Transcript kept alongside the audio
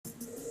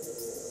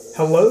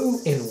Hello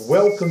and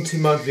welcome to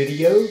my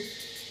video,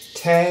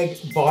 Tag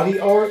Body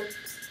Art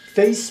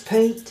Face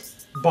Paint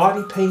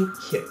Body Paint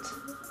Kit.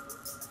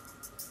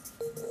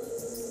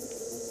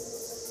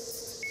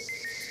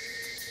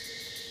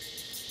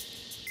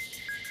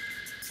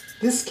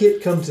 This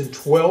kit comes in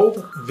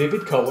 12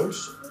 vivid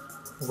colors: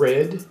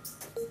 red,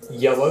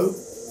 yellow,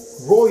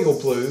 royal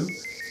blue,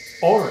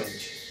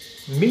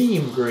 orange,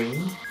 medium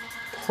green,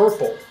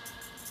 purple,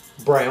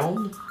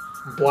 brown,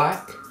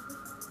 black,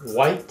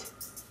 white,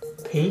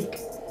 pink,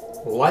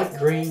 light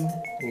green,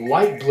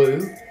 light blue,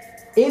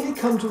 and it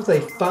comes with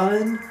a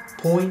fine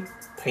point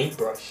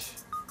paintbrush.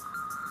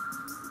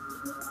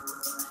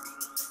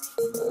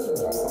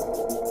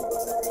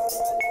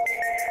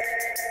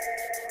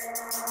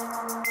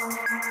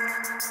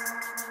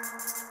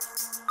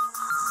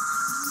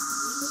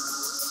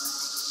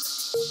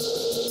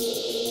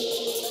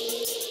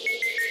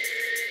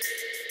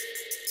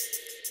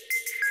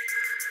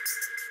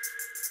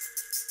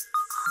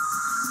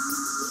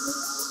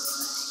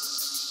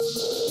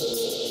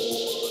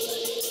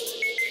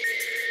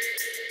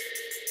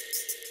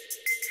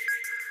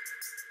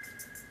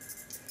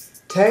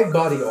 Tag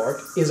Body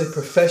Art is a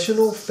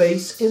professional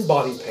face and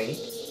body paint.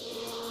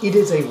 It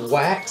is a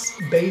wax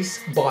base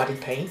body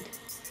paint.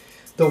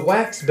 The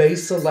wax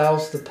base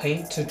allows the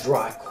paint to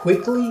dry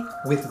quickly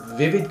with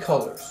vivid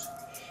colors,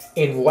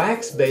 and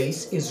wax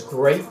base is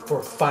great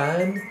for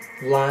fine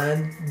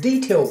line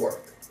detail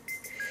work.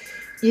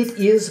 It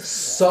is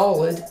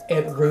solid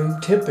at room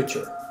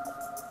temperature.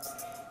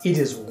 It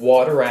is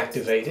water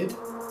activated.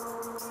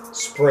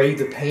 Spray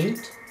the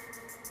paint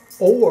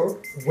or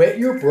wet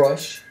your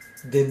brush,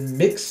 then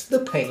mix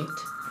the paint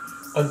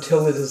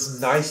until it is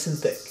nice and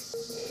thick.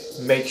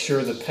 Make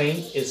sure the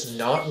paint is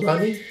not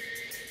runny,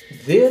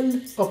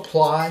 then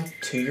apply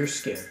to your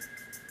skin.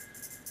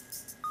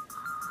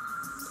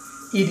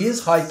 It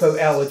is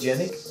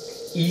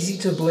hypoallergenic, easy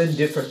to blend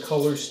different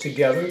colors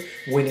together.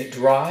 When it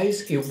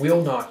dries, it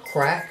will not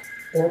crack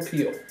or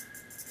peel.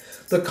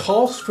 The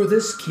cost for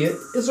this kit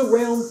is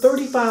around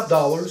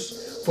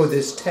 $35 for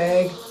this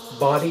Tag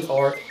Body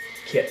Art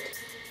kit.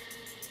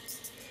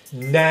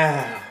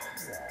 Now,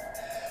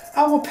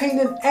 I will paint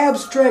an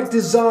abstract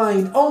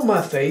design on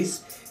my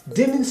face,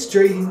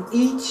 demonstrating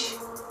each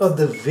of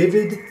the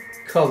vivid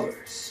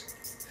colors.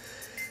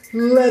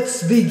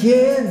 Let's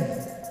begin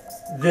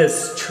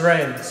this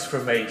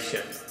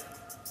transformation.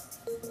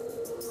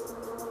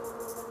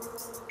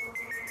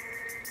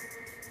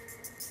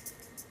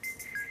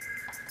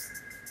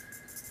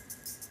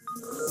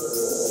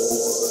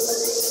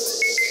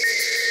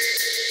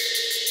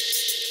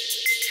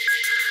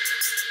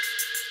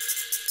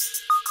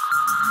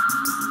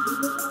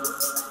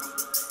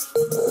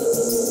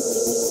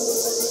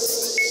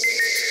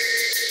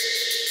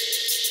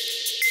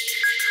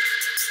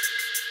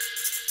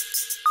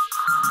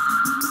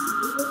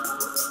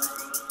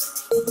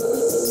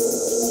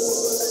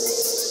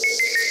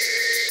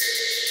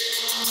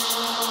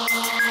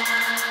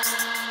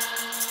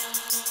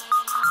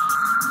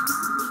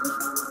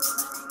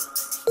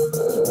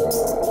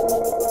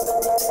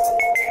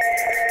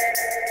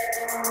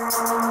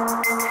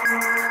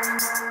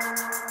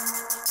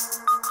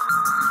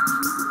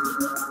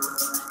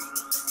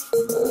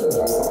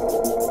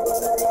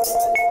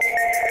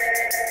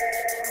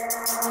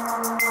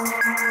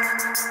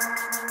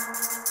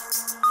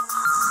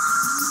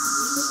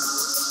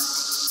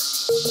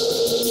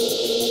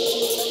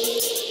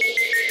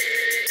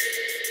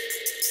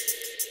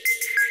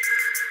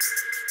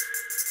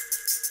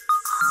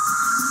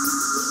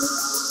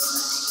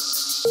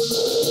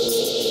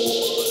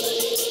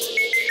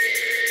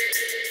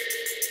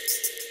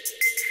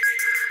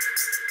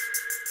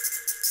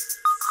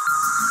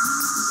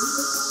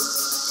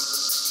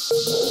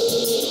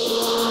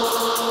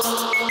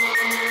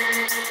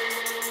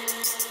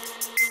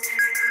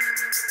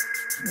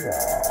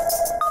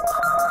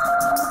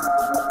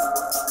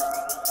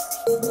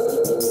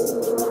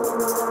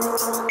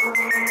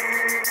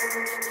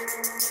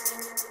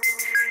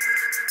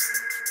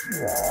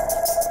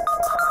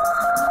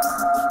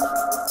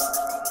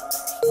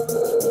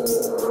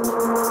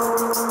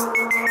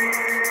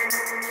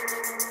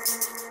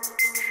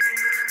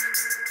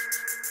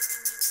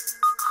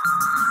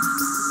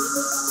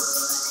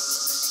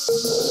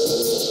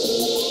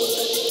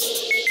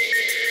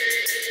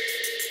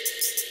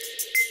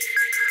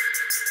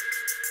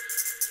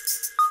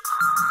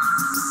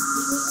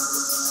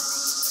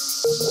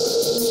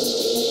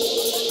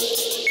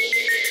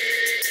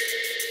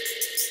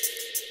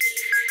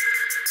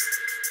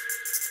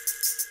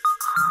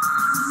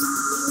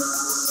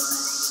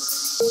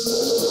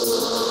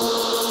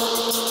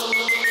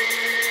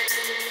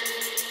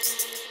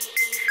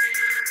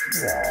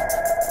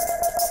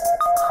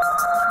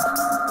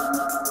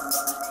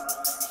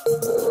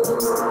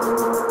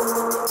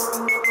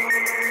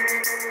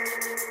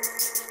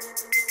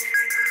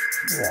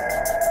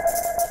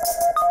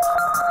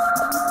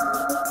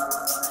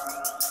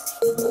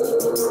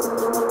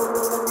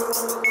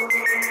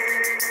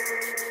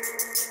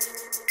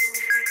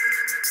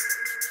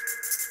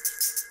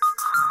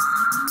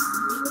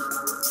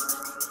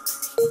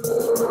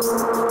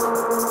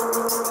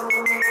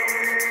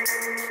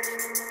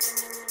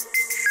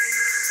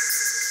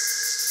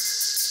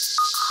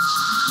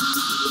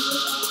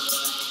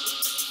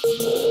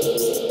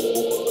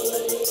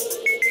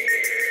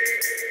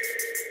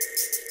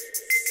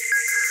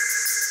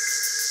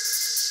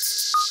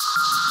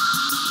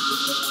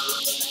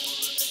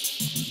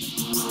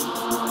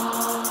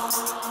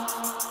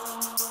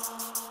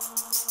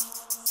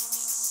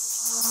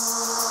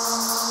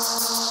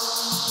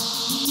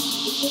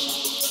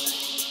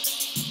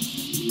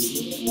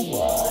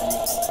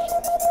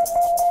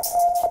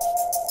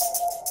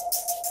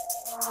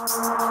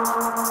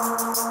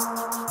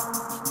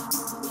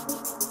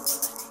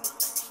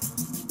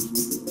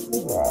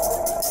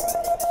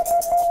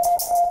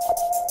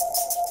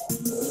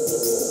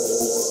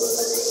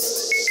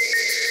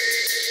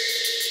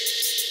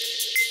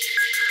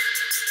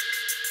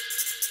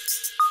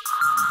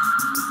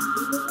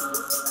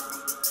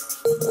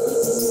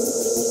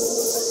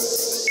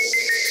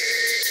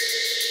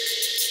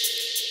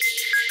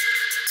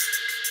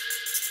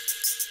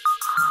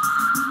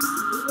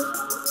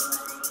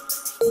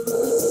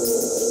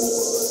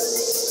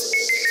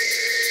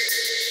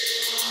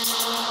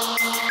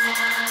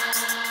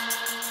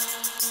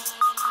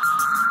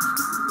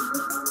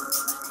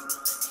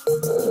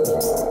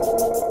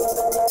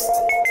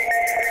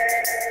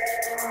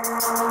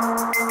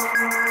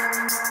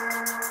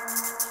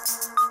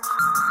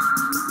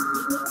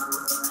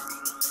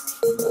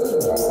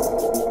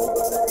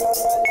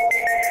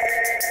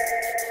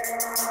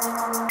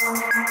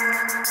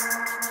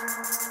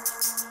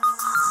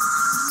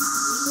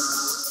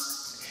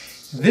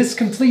 This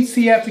completes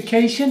the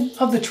application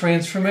of the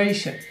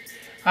transformation.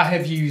 I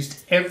have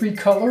used every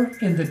color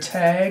in the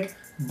Tag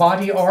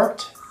Body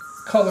Art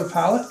color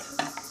palette.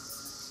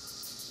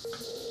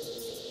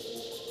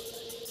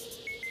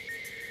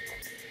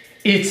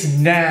 It's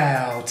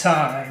now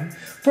time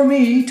for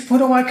me to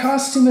put on my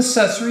costume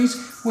accessories,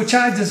 which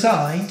I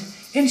designed,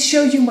 and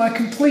show you my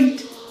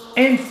complete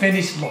and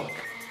finished look.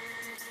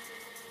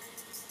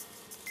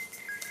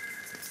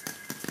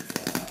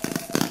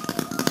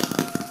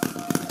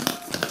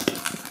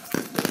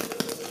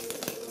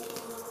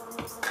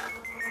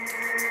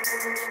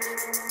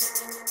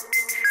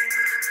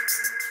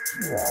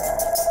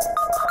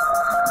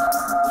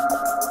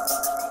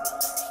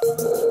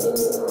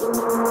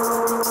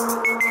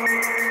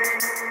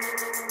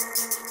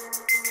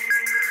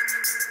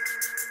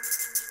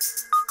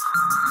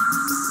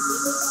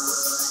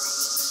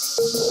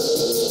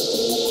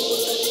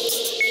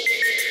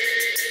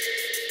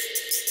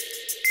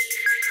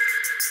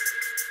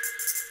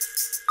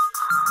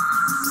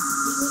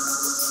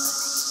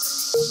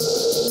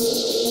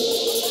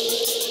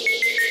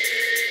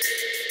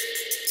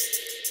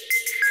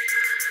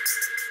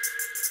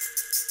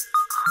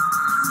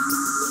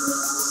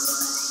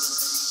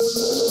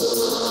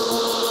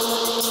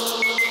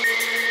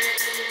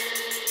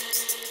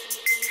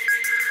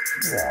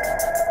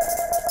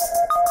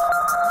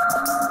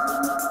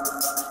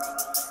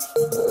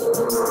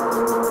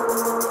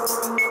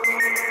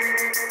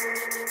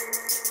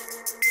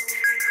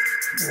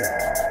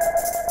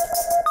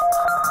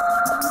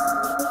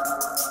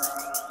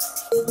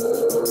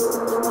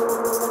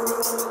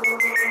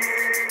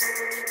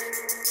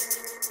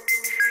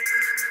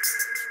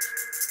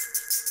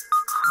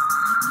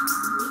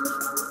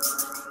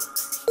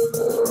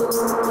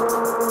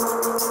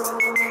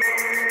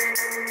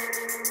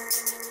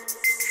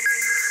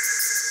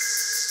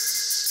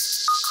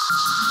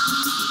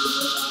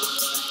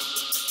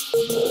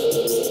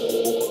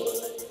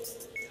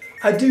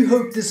 I do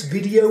hope this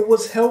video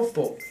was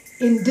helpful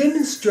in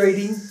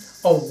demonstrating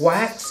a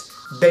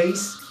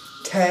wax-based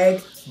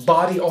Tag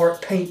Body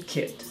Art paint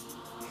kit.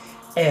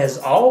 As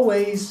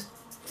always,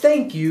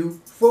 thank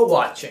you for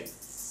watching.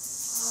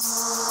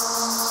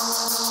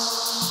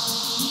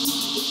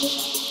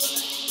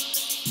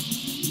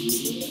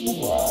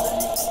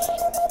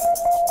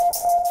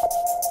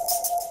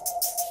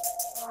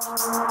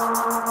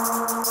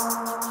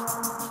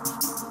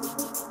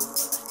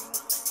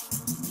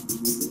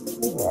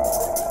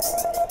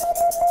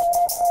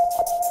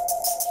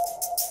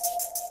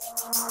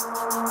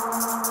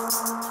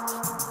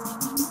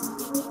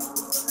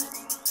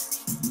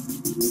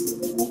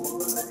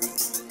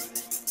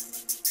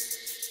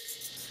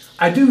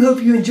 I do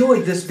hope you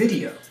enjoyed this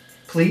video.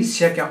 Please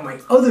check out my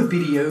other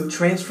video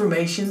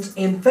transformations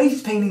and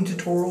face painting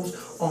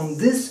tutorials on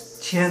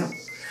this channel.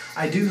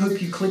 I do hope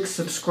you click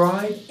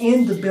subscribe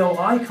and the bell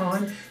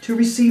icon to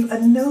receive a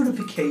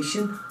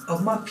notification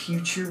of my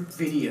future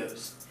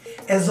videos.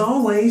 As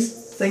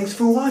always, thanks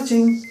for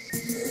watching.